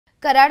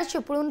कराड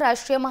चिपळूण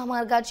राष्ट्रीय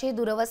महामार्गाची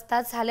दुरवस्था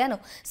झाल्याने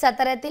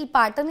साताऱ्यातील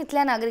पाटण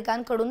इथल्या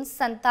नागरिकांकडून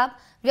संताप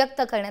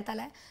व्यक्त करण्यात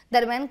आलाय।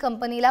 दरम्यान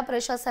कंपनीला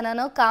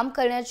प्रशासनाने काम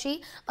करण्याची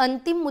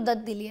अंतिम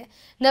मुदत दिली आहे।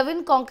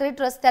 नवीन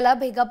काँक्रीट रस्त्याला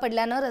भेगा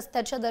पडल्याने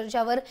रस्त्याच्या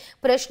दर्जावर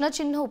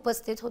प्रश्नचिन्ह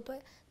उपस्थित होतोय।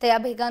 त्या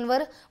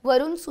भेगांवर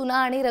वरून चुना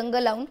आणि रंग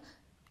लावून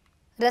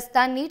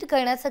रस्ता नीट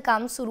करण्याचे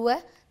काम सुरू आहे।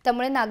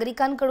 त्यामुळे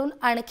नागरिकांकडून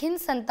आणखीन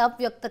संताप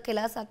व्यक्त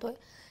केला जातोय।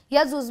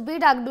 या जुजबी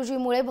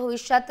डागडुजीमुळे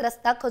भविष्यात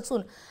रस्ता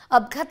खचून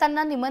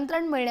अपघातांना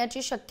निमंत्रण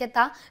मिळण्याची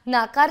शक्यता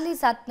नाकारली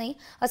जात नाही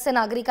असे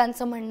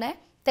नागरिकांचं म्हणणं आहे।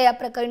 त्या या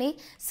प्रकरणी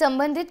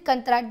संबंधित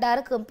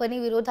कंत्राटदार कंपनी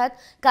विरोधात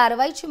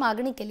कारवाईची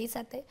मागणी केली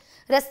जाते।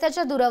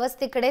 रस्त्याच्या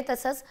दुरावस्थेकडे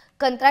तसंच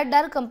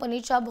कंत्राटदार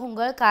कंपनीच्या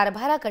भोंगळ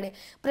कारभाराकडे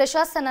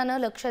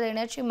प्रशासनाने लक्ष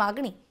देण्याची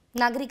मागणी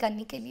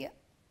नागरिकांनी केली आहे।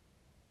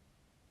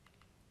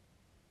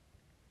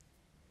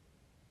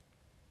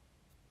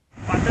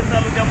 पाटण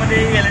तालुक्यामध्ये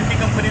एल&टी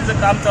कंपनीचं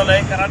काम चालू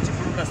आहे। कराड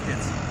चिपळूण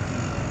रस्त्याचं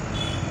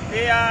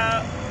ते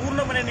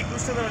पूर्णपणे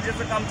निकृष्ट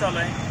दर्जाचं काम चालू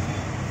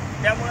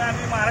आहे। त्यामुळे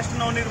आम्ही महाराष्ट्र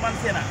नवनिर्माण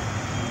सेना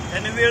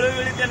यांनी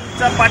वेळोवेळी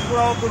त्यांचा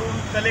पाठपुरावा करून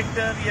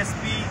collector,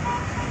 SP,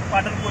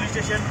 Patan police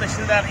station,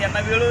 तहसीलदार यांना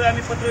वेळोवेळी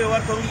आम्ही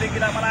पत्रव्यवहार करून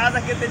देखील आम्हाला आज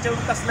अखेर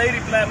त्यांच्याकडून कसलाही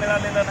रिप्लाय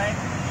मिळालेला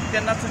नाही।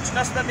 त्यांना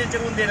सूचना सुद्धा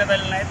त्यांच्याकडून देण्यात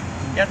आलेल्या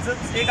नाहीत।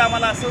 याचंच एक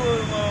आम्हाला असं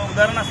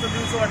उदाहरण असं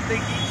दिवस वाटते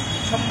की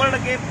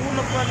 100%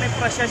 पूर्णपणे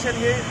प्रशासन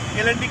हे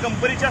एल&टी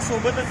कंपनीच्या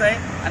सोबतच आहे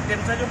आणि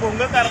त्यांचा जो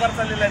भोंगळ कारभार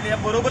चाललेला आहे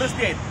त्याबरोबरच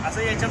ते आहेत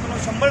असं याच्यातून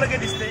 100%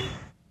 दिसते।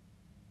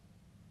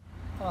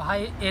 हा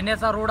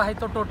येण्याचा रोड आहे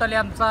तो टोटली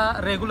आमचा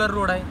रेग्युलर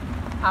रोड आहे।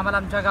 आम्हाला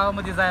आमच्या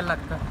गावामध्ये जायला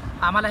लागतं।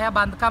 आम्हाला ह्या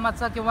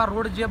बांधकामाचा किंवा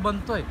रोड जे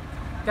बनतोय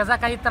त्याचा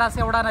काही त्रास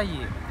एवढा नाही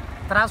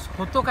आहे। त्रास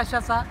होतो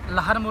कशाचा?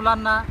 लहान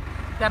मुलांना,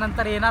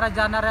 त्यानंतर येणाऱ्या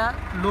जाणाऱ्या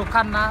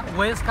लोकांना,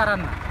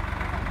 वयस्करांना।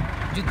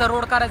 जिथं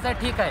रोड करायचा आहे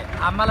ठीक आहे,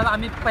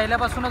 आम्ही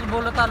पहिल्यापासूनच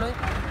बोलत आलो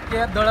आहे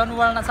की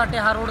दळणवळणासाठी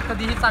हा रोड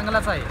कधीही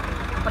चांगलाच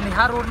आहे। पण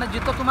ह्या रोडनं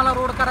जिथं तुम्हाला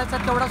रोड करायचा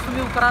आहे तेवढाच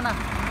तुम्ही उकरा ना।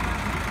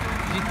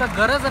 जिथं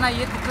गरज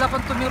नाही आहे तिथला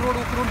पण तुम्ही रोड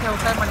उकरून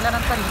ठेवताय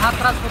म्हटल्यानंतर हा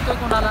त्रास होतोय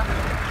कोणाला?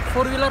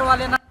 4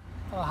 व्हीलरवाल्यांना।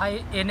 हा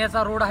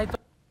येण्याचा रोड आहे तो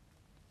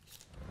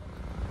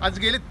आज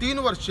गेली 3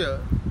 वर्ष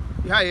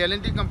ह्या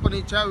एल&टी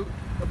कंपनीच्या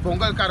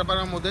भोंगळ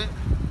कारभारामध्ये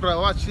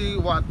प्रवासी,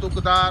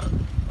 वाहतूकदार,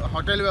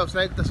 हॉटेल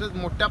व्यावसायिक तसेच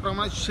मोठ्या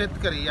प्रमाणात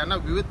शेतकरी यांना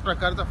विविध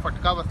प्रकारचा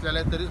फटका बसलेला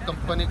आहे। तरी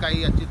कंपनी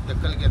काही याची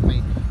दखल घेत नाही।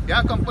 या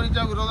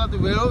कंपनीच्या विरोधात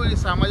वेळोवेळी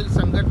सामाजिक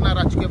संघटना,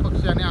 राजकीय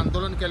पक्ष यांनी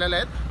आंदोलन केलेले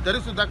आहेत,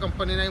 तरीसुद्धा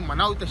कंपनीने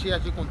म्हणावी तशी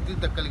याची कोणतीच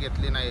दखल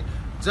घेतली नाही।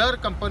 जर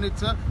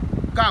कंपनीचं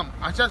काम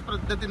अशाच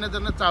पद्धतीने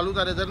जर चालू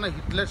झालं, जर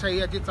हिटलरशाही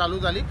याची चालू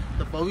झाली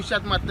तर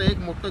भविष्यात मात्र एक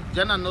मोठं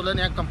जन आंदोलन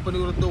या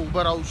कंपनीविरुद्ध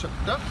उभं राहू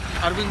शकतं।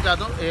 Arvind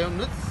Jadhav, AM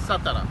news,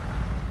 Satara.